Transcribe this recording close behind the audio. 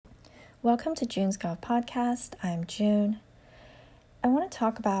Welcome to June's Golf Podcast. I'm June. I want to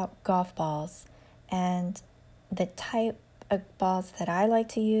talk about golf balls and the type of balls that I like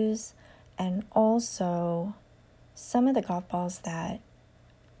to use, and also some of the golf balls that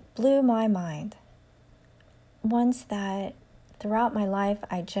blew my mind. Ones that throughout my life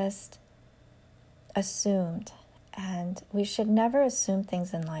I just assumed, and we should never assume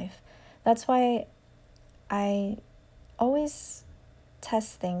things in life. That's why I always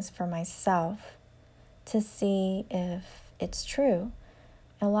test things for myself to see if it's true.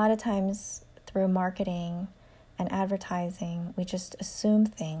 A lot of times through marketing and advertising, we just assume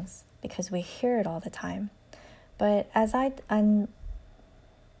things because we hear it all the time. But as I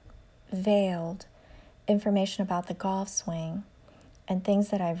unveiled information about the golf swing and things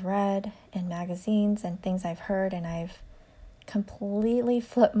that I've read in magazines and things I've heard, and I've completely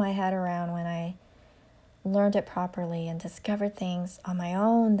flipped my head around when I learned it properly and discovered things on my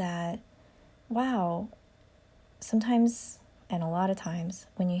own that, wow, sometimes and a lot of times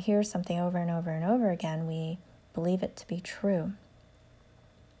when you hear something over and over and over again, we believe it to be true.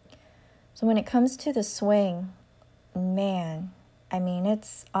 So when it comes to the swing, man,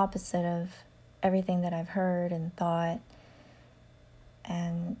 it's opposite of everything that I've heard and thought,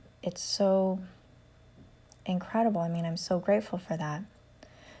 and it's so incredible. I'm so grateful for that.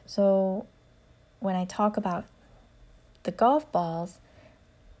 So when I talk about the golf balls,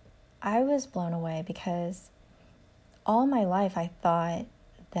 I was blown away because all my life I thought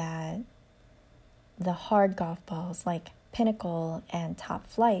that the hard golf balls like Pinnacle and Top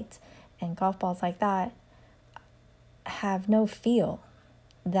Flight and golf balls like that have no feel,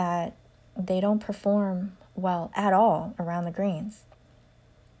 that they don't perform well at all around the greens.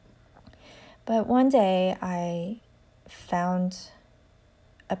 But one day I found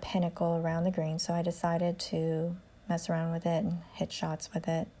a Pinnacle around the green, so I decided to mess around with it and hit shots with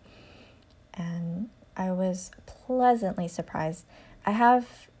it, and I was pleasantly surprised. I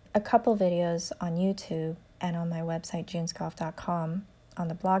have a couple videos on YouTube and on my website junesgolf.com on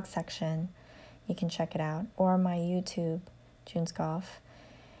the blog section. You can check it out, or my YouTube, June's Golf.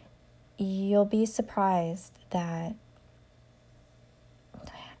 You'll be surprised that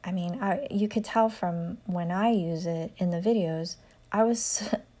you could tell from when I use it in the videos, I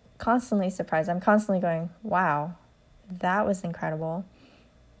was constantly surprised. I'm constantly going, wow, that was incredible.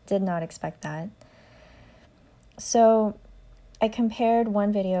 Did not expect that. So I compared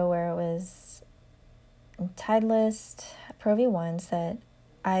one video where it was Titleist Pro V1s that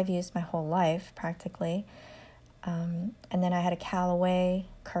I've used my whole life practically. And then I had a Callaway,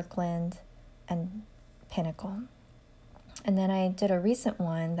 Kirkland, and Pinnacle. And then I did a recent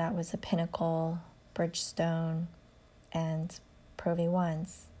one that was a Pinnacle, Bridgestone, and Pro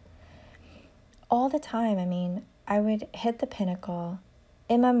V1s. All the time, I would hit the Pinnacle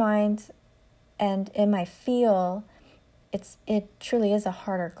in my mind and in my feel. It truly is a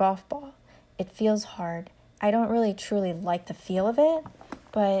harder golf ball. It feels hard. I don't really truly like the feel of it,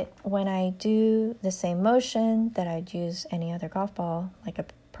 but when I do the same motion that I'd use any other golf ball, like a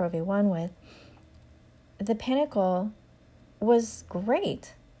Pro V1 with, the Pinnacle was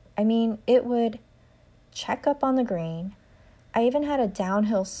great. It would check up on the green. I even had a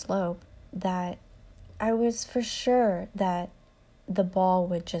downhill slope that I was for sure that the ball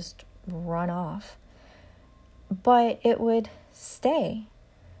would just run off, but it would stay.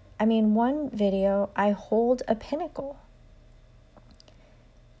 One video, I hold a Pinnacle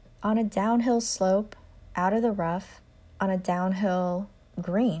on a downhill slope out of the rough on a downhill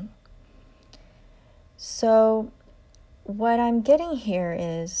green. So what I'm getting here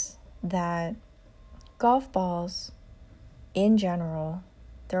is that golf balls in general,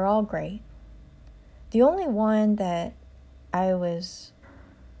 they're all great. The only one that I was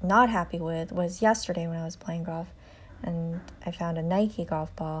not happy with was yesterday when I was playing golf, and I found a Nike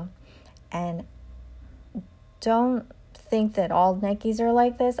golf ball. And don't think that all Nikes are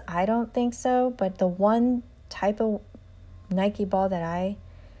like this. I don't think so, but the one type of Nike ball that I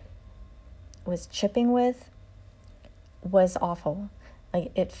was chipping with was awful.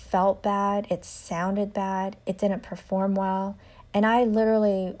 It felt bad, it sounded bad, it didn't perform well, and I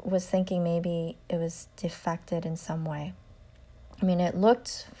literally was thinking maybe it was defected in some way. It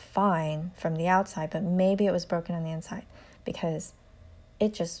looked fine from the outside, but maybe it was broken on the inside because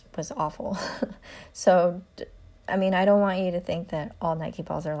it just was awful. So, I don't want you to think that all Nike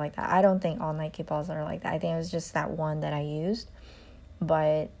balls are like that. I don't think all Nike balls are like that. I think it was just that one that I used,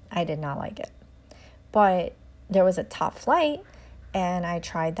 but I did not like it. But there was a Top Flight, and I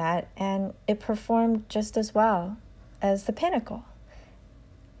tried that, and it performed just as well as the Pinnacle.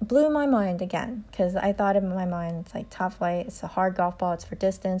 blew my mind again, because I thought in my mind, it's like Top Flight, it's a hard golf ball, it's for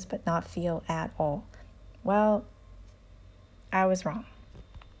distance, but not feel at all. Well, I was wrong.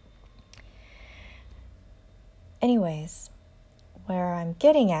 Anyways, where I'm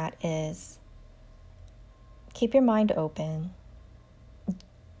getting at is keep your mind open.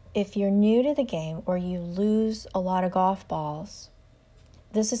 If you're new to the game or you lose a lot of golf balls,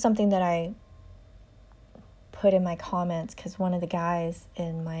 this is something that I put in my comments, because one of the guys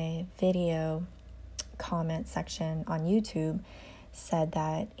in my video comment section on YouTube said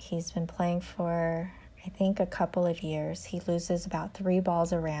that he's been playing for, I think, a couple of years. He loses about 3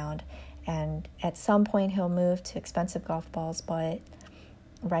 balls a round, and at some point he'll move to expensive golf balls, but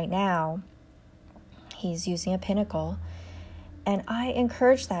right now he's using a Pinnacle. And I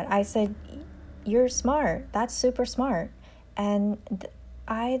encouraged that. I said, you're smart. That's super smart. And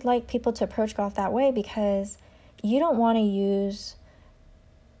I'd like people to approach golf that way, because you don't want to use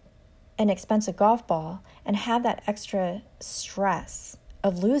an expensive golf ball and have that extra stress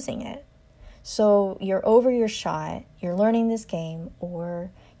of losing it. So you're over your shot, you're learning this game, or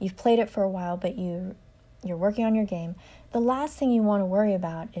you've played it for a while, but you're working on your game. The last thing you want to worry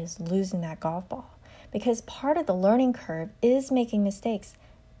about is losing that golf ball, because part of the learning curve is making mistakes.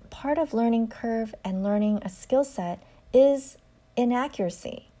 Part of learning curve and learning a skill set is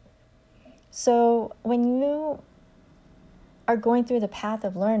inaccuracy. So when you are going through the path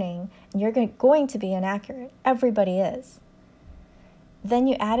of learning, and you're going to be inaccurate, everybody is, then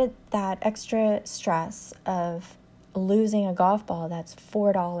you added that extra stress of losing a golf ball that's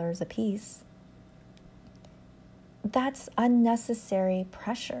 $4 a piece. That's unnecessary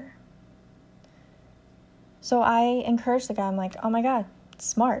pressure. So I encouraged the guy. I'm like, oh my God,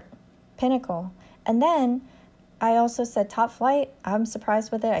 smart, Pinnacle. And then I also said Top Flight. I'm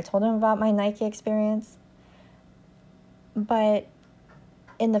surprised with it. I told him about my Nike experience. But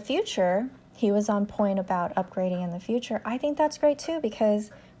in the future, he was on point about upgrading in the future. I think that's great too,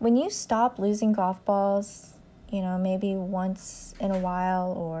 because when you stop losing golf balls, maybe once in a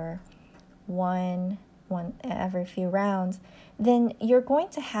while or one every few rounds, then you're going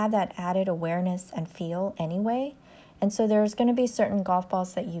to have that added awareness and feel anyway. And so there's going to be certain golf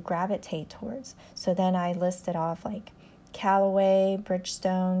balls that you gravitate towards. So then I listed off like Callaway,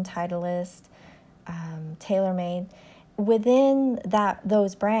 Bridgestone, Titleist, TaylorMade. Within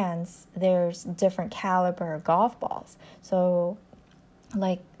those brands, there's different caliber golf balls. So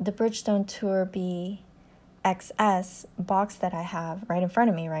like the Bridgestone Tour B XS box that I have right in front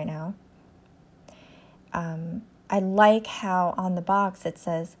of me right now, I like how on the box it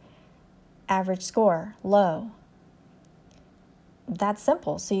says average score, low. That's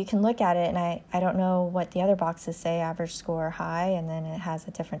simple. So you can look at it, and I don't know what the other boxes say, average score, high, and then it has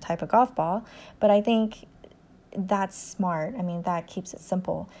a different type of golf ball. But I think that's smart. I mean, that keeps it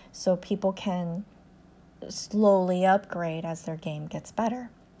simple so people can slowly upgrade as their game gets better.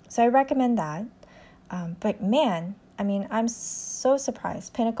 So I recommend that. But man, I mean, I'm so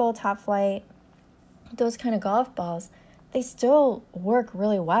surprised. Pinnacle, Top Flight, those kind of golf balls, they still work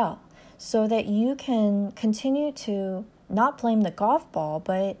really well, so that you can continue to not blame the golf ball,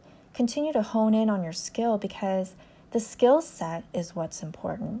 but continue to hone in on your skill, because the skill set is what's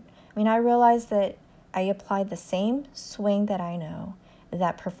important. I mean, I realized that I applied the same swing that I know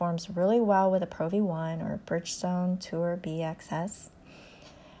that performs really well with a Pro V1 or Bridgestone Tour BXS.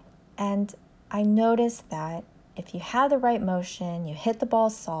 And I noticed that if you have the right motion, you hit the ball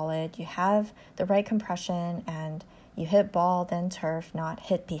solid, you have the right compression, and you hit ball, then turf, not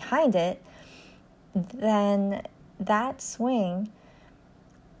hit behind it, then that swing,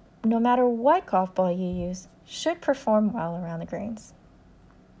 no matter what golf ball you use, should perform well around the greens.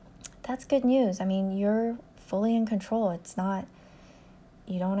 That's good news. I mean, you're fully in control. It's not,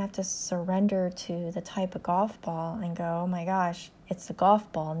 you don't have to surrender to the type of golf ball and go, oh my gosh, it's the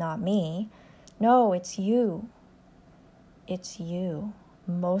golf ball, not me. No, it's you. It's you.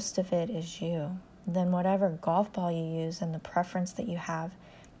 Most of it is you. Then whatever golf ball you use and the preference that you have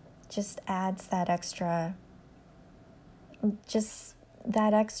just adds that extra,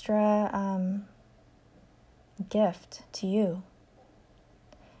 gift to you.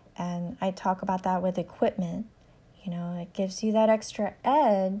 And I talk about that with equipment. It gives you that extra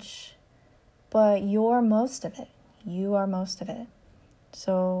edge, but you're most of it. You are most of it.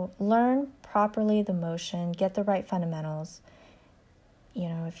 So learn properly the motion, get the right fundamentals.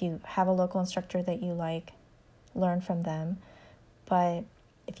 If you have a local instructor that you like, learn from them. But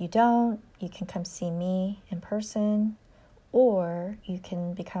if you don't, you can come see me in person, or you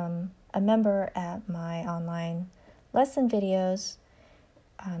can become a member at my online lesson videos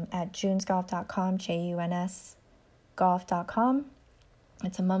at junsgolf.com, JUNS golf.com.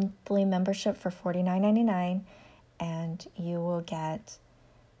 It's a monthly membership for $49.99, and you will get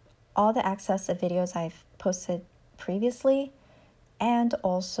all the access to videos I've posted previously, and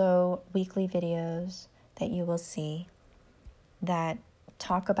also weekly videos that you will see that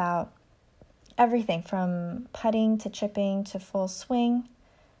talk about everything from putting to chipping to full swing,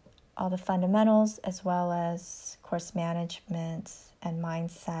 all the fundamentals, as well as course management and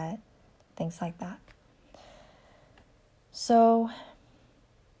mindset, things like that. So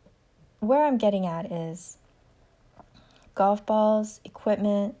where I'm getting at is golf balls,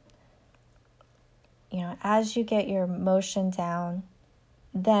 equipment, as you get your motion down,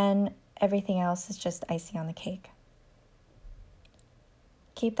 then everything else is just icing on the cake.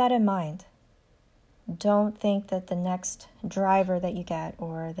 Keep that in mind. Don't think that the next driver that you get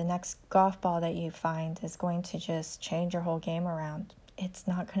or the next golf ball that you find is going to just change your whole game around. It's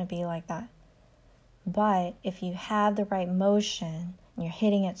not going to be like that. But if you have the right motion and you're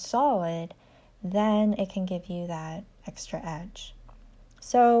hitting it solid, then it can give you that extra edge.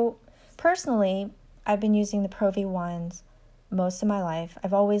 So personally, I've been using the Pro V1s most of my life.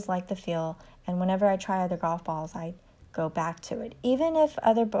 I've always liked the feel, and whenever I try other golf balls, I go back to it. Even if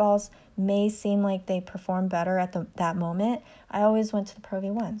other balls may seem like they perform better at that moment, I always went to the Pro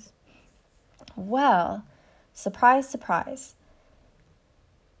V1s. Well, surprise, surprise.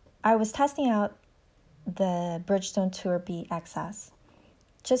 I was testing out the Bridgestone Tour B XS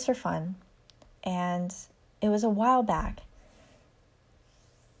just for fun, and it was a while back.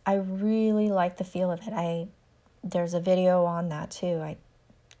 I really like the feel of it. There's a video on that too. I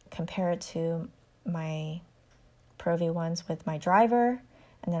compare it to my Pro V1s with my driver,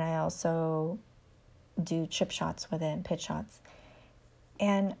 and then I also do chip shots with it and pitch shots.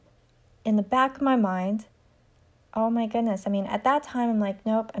 And in the back of my mind, oh my goodness, at that time I'm like,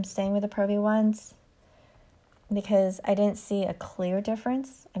 nope, I'm staying with the Pro V1s because I didn't see a clear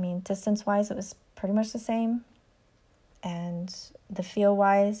difference. Distance-wise, it was pretty much the same, and the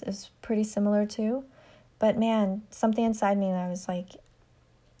feel-wise is pretty similar too. But man, something inside me, I was like,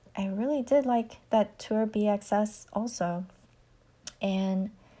 I really did like that Tour B XS also. And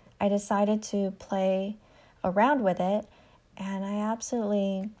I decided to play around with it, and I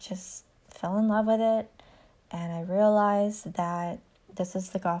absolutely just fell in love with it. And I realized that this is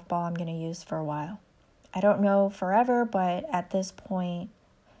the golf ball I'm going to use for a while. I don't know forever, but at this point,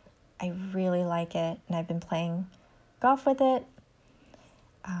 I really like it, and I've been playing golf with it.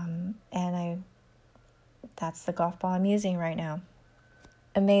 And that's the golf ball I'm using right now.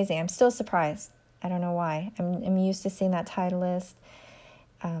 Amazing. I'm still surprised. I don't know why. I'm used to seeing that Titleist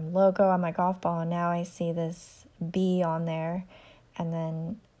logo on my golf ball, and now I see this B on there, and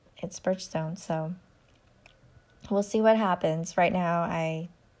then it's Bridgestone. So we'll see what happens. Right now, I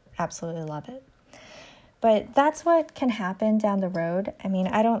absolutely love it. But that's what can happen down the road.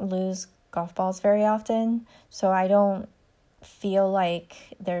 I don't lose golf balls very often, so I don't feel like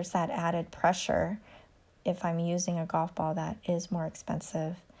there's that added pressure if I'm using a golf ball that is more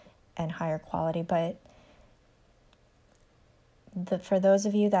expensive and higher quality. But for those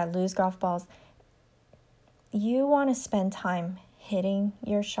of you that lose golf balls, you want to spend time hitting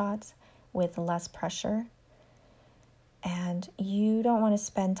your shots with less pressure, and you don't want to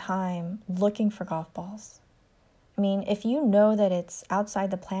spend time looking for golf balls. If you know that it's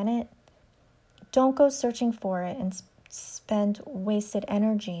outside the planet, don't go searching for it and spend wasted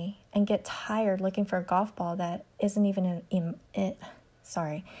energy and get tired looking for a golf ball that isn't even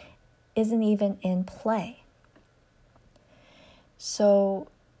isn't even in play. So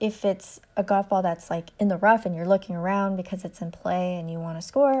if it's a golf ball that's like in the rough and you're looking around because it's in play and you want to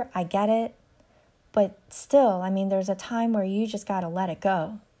score, I get it. But still, there's a time where you just got to let it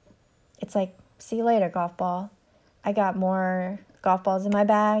go. It's like, see you later, golf ball. I got more golf balls in my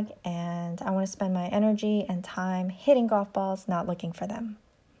bag, and I want to spend my energy and time hitting golf balls, not looking for them.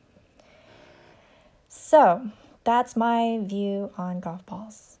 So that's my view on golf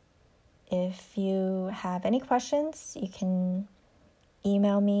balls. If you have any questions, you can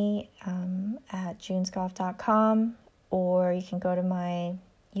email me at junesgolf.com, or you can go to my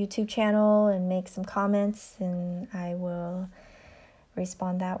YouTube channel and make some comments, and I will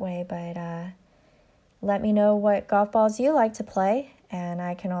respond that way. But let me know what golf balls you like to play, and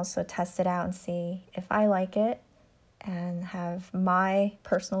I can also test it out and see if I like it and have my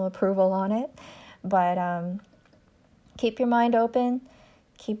personal approval on it. But keep your mind open,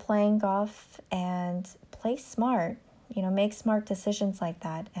 keep playing golf, and play smart. Make smart decisions like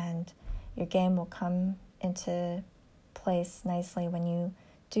that, and your game will come into place nicely when you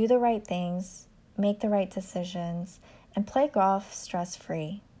do the right things, make the right decisions, and play golf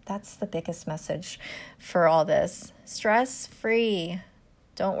stress-free. That's the biggest message for all this. Stress-free.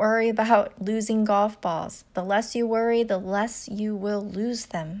 Don't worry about losing golf balls. The less you worry, the less you will lose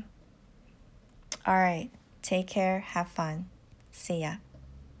them. All right. Take care. Have fun. See ya.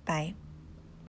 Bye.